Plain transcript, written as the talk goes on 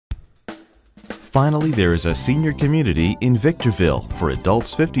Finally, there is a senior community in Victorville for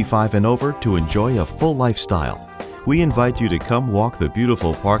adults 55 and over to enjoy a full lifestyle. We invite you to come walk the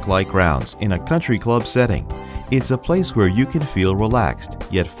beautiful park-like grounds in a country club setting. It's a place where you can feel relaxed,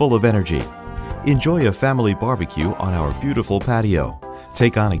 yet full of energy. Enjoy a family barbecue on our beautiful patio.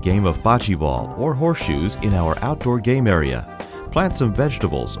 Take on a game of bocce ball or horseshoes in our outdoor game area. Plant some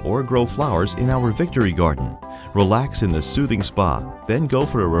vegetables or grow flowers in our Victory Garden. Relax in the soothing spa, then go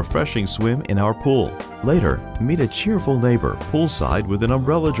for a refreshing swim in our pool. Later, meet a cheerful neighbor poolside with an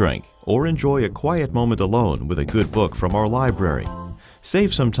umbrella drink, or enjoy a quiet moment alone with a good book from our library.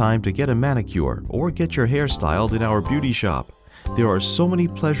 Save some time to get a manicure or get your hair styled in our beauty shop. There are so many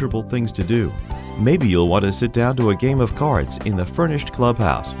pleasurable things to do. Maybe you'll want to sit down to a game of cards in the furnished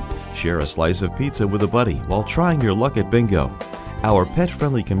clubhouse. Share a slice of pizza with a buddy while trying your luck at bingo. Our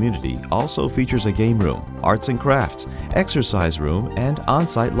pet-friendly community also features a game room, arts and crafts, exercise room, and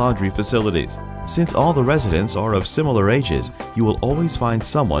on-site laundry facilities. Since all the residents are of similar ages, you will always find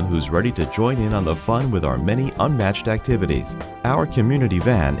someone who's ready to join in on the fun with our many unmatched activities. Our community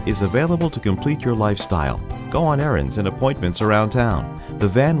van is available to complete your lifestyle. Go on errands and appointments around town. The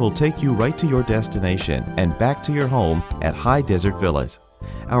van will take you right to your destination and back to your home at High Desert Villas.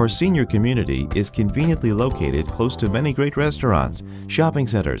 Our senior community is conveniently located close to many great restaurants, shopping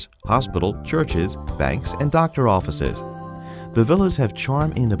centers, hospital, churches, banks, and doctor offices. The villas have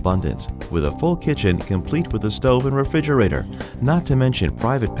charm in abundance, with a full kitchen complete with a stove and refrigerator, not to mention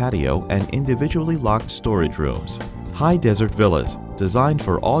private patio and individually locked storage rooms. High Desert Villas, designed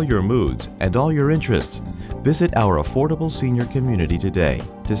for all your moods and all your interests. Visit our affordable senior community today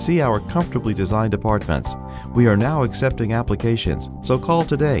to see our comfortably designed apartments. We are now accepting applications, so call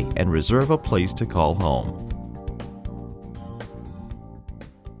today and reserve a place to call home.